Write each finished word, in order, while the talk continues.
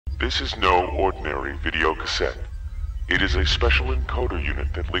This is no ordinary video cassette. It is a special encoder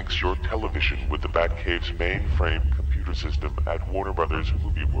unit that links your television with the Batcave's mainframe computer system at Warner Brothers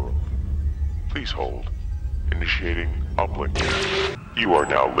Movie World. Please hold. Initiating uplink. You are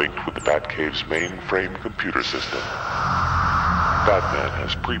now linked with the Batcave's mainframe computer system. Batman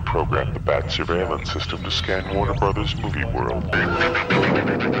has pre-programmed the Bat surveillance system to scan Warner Brothers Movie World. Oh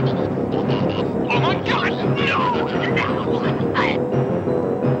my God! No!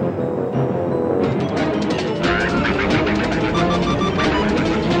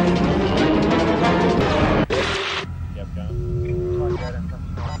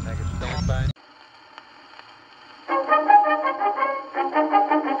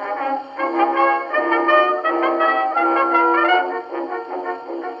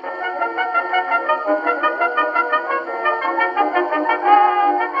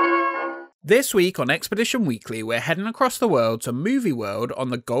 This week on Expedition Weekly, we're heading across the world to Movie World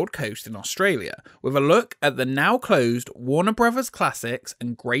on the Gold Coast in Australia, with a look at the now closed Warner Brothers Classics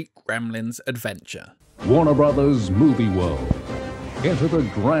and Great Gremlins adventure. Warner Brothers Movie World. Enter the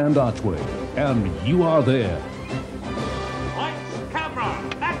Grand Archway, and you are there. Lights, camera,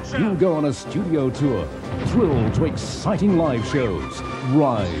 action! You go on a studio tour, thrilled to exciting live shows,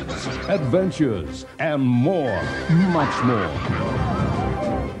 rides, adventures, and more, much more.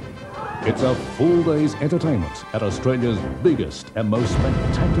 It's a full day's entertainment at Australia's biggest and most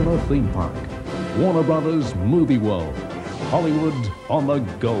spectacular theme park, Warner Brothers Movie World, Hollywood on the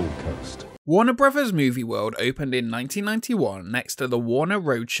Gold Coast. Warner Brothers Movie World opened in 1991 next to the Warner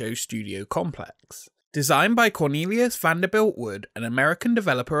Roadshow Studio Complex. Designed by Cornelius Vanderbilt Wood, an American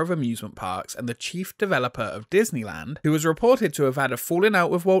developer of amusement parks and the chief developer of Disneyland, who was reported to have had a falling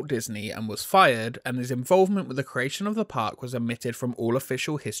out with Walt Disney and was fired, and his involvement with the creation of the park was omitted from all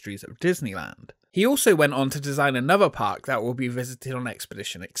official histories of Disneyland. He also went on to design another park that will be visited on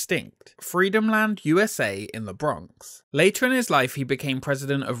Expedition Extinct, Freedomland USA in the Bronx. Later in his life, he became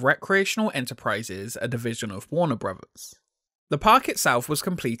president of Recreational Enterprises, a division of Warner Brothers. The park itself was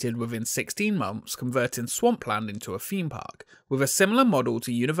completed within 16 months, converting Swampland into a theme park, with a similar model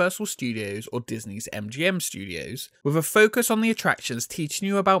to Universal Studios or Disney's MGM Studios, with a focus on the attractions teaching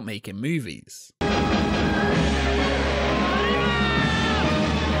you about making movies.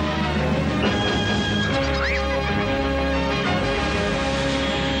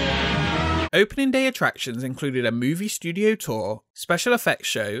 Opening day attractions included a movie studio tour, special effects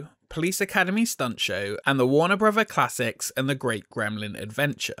show, Police Academy stunt show, and the Warner Brothers Classics and the Great Gremlin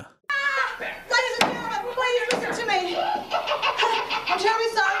Adventure. Ladies and gentlemen, please listen to me. I'm terribly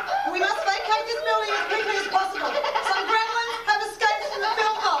sorry, but we must vacate this building as quickly as possible. Some gremlins have escaped from the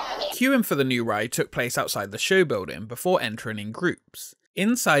film park. Queuing for the new ride took place outside the show building before entering in groups.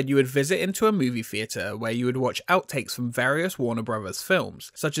 Inside, you would visit into a movie theatre where you would watch outtakes from various Warner Brothers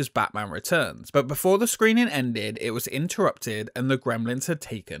films, such as Batman Returns, but before the screening ended, it was interrupted and the Gremlins had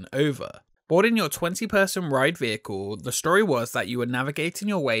taken over. Boarding your 20-person ride vehicle, the story was that you were navigating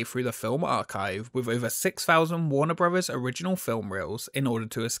your way through the film archive with over 6,000 Warner Brothers original film reels in order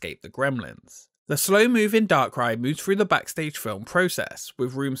to escape the Gremlins. The slow-moving dark ride moves through the backstage film process,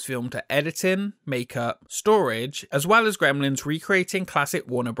 with rooms filmed to editing, makeup, storage, as well as Gremlins recreating classic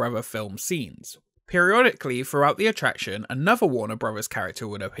Warner Brothers film scenes. Periodically, throughout the attraction, another Warner Brothers character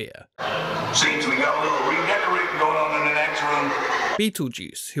would appear. Seems we got a little redecorating going on in the next room.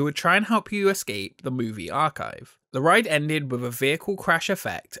 Beetlejuice, who would try and help you escape the movie archive. The ride ended with a vehicle crash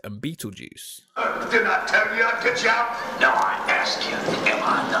effect and Beetlejuice. Did I tell you I'd get you out? Now I ask you, am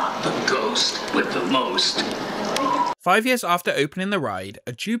I not the ghost with the most? 5 years after opening the ride,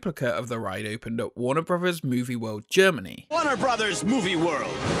 a duplicate of the ride opened at Warner Brothers Movie World Germany. Warner Brothers Movie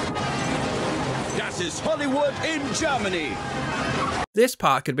World. Das ist Hollywood in Germany. This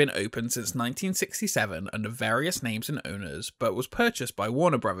park had been open since 1967 under various names and owners, but was purchased by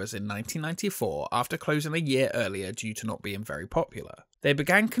Warner Brothers in 1994 after closing a year earlier due to not being very popular. They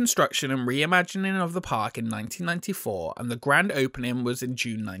began construction and reimagining of the park in 1994, and the grand opening was in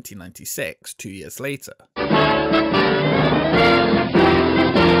June 1996, 2 years later.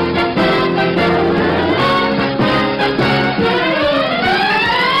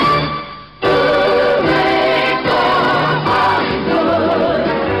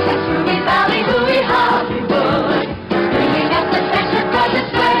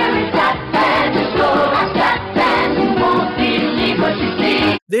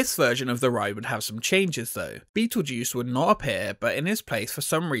 This version of the ride would have some changes though. Beetlejuice would not appear, but in his place for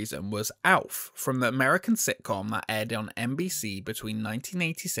some reason was ALF from the American sitcom that aired on NBC between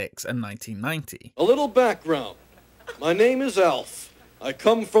 1986 and 1990. A little background. My name is ALF. I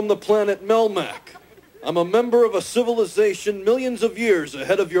come from the planet Melmac. I'm a member of a civilization millions of years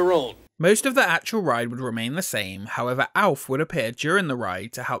ahead of your own. Most of the actual ride would remain the same, however ALF would appear during the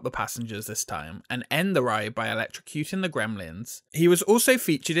ride to help the passengers this time, and end the ride by electrocuting the Gremlins. He was also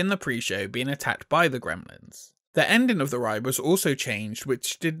featured in the pre-show being attacked by the Gremlins. The ending of the ride was also changed,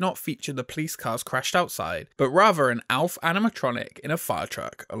 which did not feature the police cars crashed outside, but rather an ALF animatronic in a fire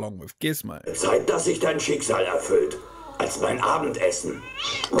truck along with Gizmo. Zeit, dass sich dein Schicksal erfüllt, als mein Abendessen.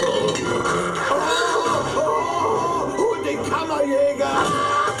 Und den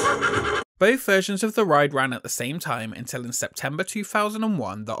Kammerjäger! Both versions of the ride ran at the same time until in September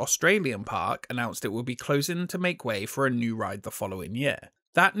 2001 the Australian park announced it would be closing to make way for a new ride the following year.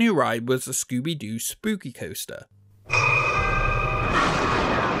 That new ride was the Scooby Doo Spooky Coaster.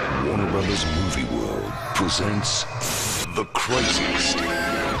 Warner Brothers Movie World presents the craziest,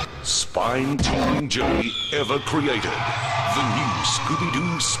 spine-tingling journey ever created. The new Scooby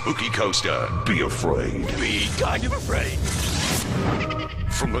Doo Spooky Coaster. Be afraid. Be kind of afraid.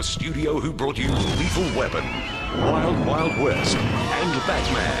 From the studio who brought you Lethal Weapon, Wild Wild West, and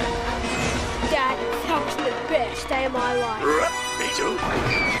Batman. Dad, that was the best day of my life. Me too.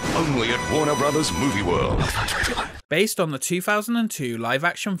 Only at Warner Brothers Movie World. Based on the 2002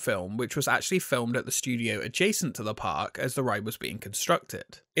 live-action film, which was actually filmed at the studio adjacent to the park as the ride was being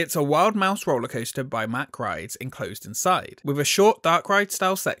constructed. It's a Wild Mouse roller coaster by Mack Rides enclosed inside, with a short dark ride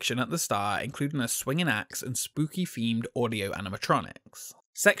style section at the start including a swinging axe and spooky themed audio animatronics.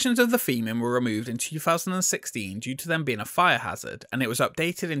 Sections of the theming were removed in 2016 due to them being a fire hazard, and it was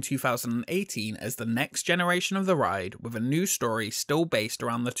updated in 2018 as the next generation of the ride with a new story still based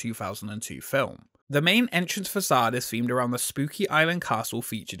around the 2002 film. The main entrance facade is themed around the spooky island castle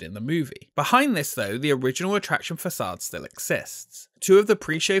featured in the movie. Behind this though, the original attraction facade still exists. Two of the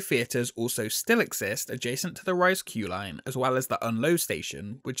pre-show theatres also still exist adjacent to the ride's queue line, as well as the unload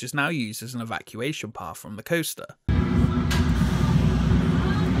station, which is now used as an evacuation path from the coaster.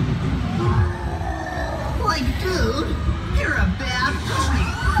 Like, dude, you're a bad boy.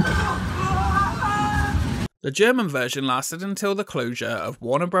 The German version lasted until the closure of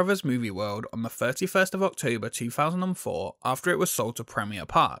Warner Brothers Movie World on the 31st of October 2004 after it was sold to Premier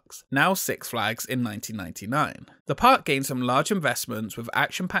Parks, now Six Flags, in 1999. The park gained some large investments with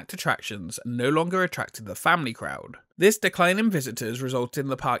action-packed attractions and no longer attracted the family crowd. This decline in visitors resulted in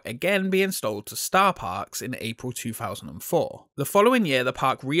the park again being sold to Star Parks in April 2004. The following year the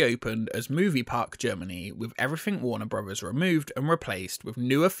park reopened as Movie Park Germany, with everything Warner Brothers removed and replaced with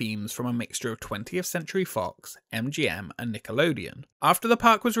newer themes from a mixture of 20th Century Fox, MGM and Nickelodeon. After the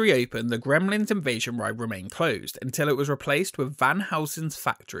park was reopened, the Gremlins Invasion Ride remained closed until it was replaced with Van Helsing's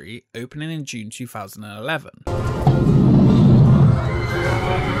Factory, opening in June 2011.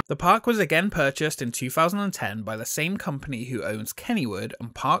 The park was again purchased in 2010 by the same company who owns Kennywood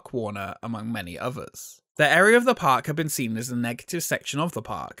and Park Warner, among many others. The area of the park had been seen as the negative section of the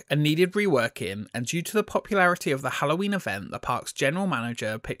park and needed reworking, and due to the popularity of the Halloween event, the park's general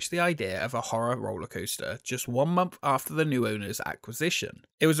manager pitched the idea of a horror roller coaster just 1 month after the new owner's acquisition.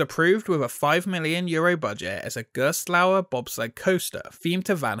 It was approved with a €5 million budget as a Gerstlauer bobsled coaster themed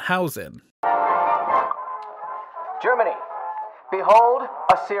to Van Helsing. Germany. Behold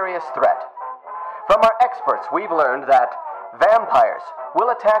a serious threat. From our experts, we've learned that vampires will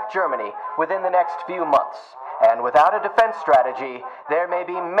attack Germany within the next few months, and without a defense strategy, there may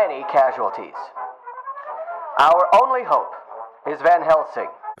be many casualties. Our only hope is Van Helsing.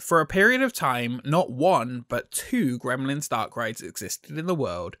 For a period of time, not one, but two Gremlins Dark Rides existed in the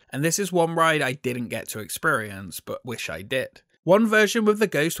world, and this is one ride I didn't get to experience, but wish I did. One version with the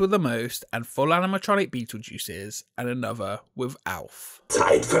ghost with the most and full animatronic Beetlejuices, and another with ALF.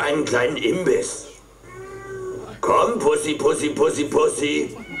 Zeit für einen kleinen Imbiss. Komm, Pussy, Pussy, Pussy,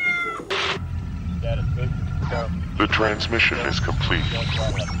 Pussy. The transmission is complete.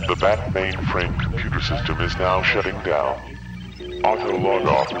 The Bat mainframe computer system is now shutting down. Auto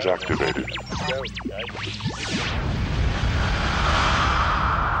log-off is activated.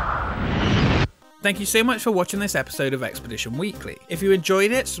 Thank you so much for watching this episode of Expedition Weekly. If you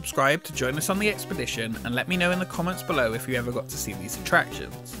enjoyed it, subscribe to join us on the expedition and let me know in the comments below if you ever got to see these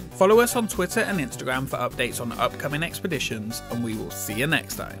attractions. Follow us on Twitter and Instagram for updates on upcoming expeditions, and we will see you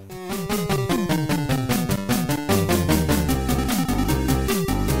next time.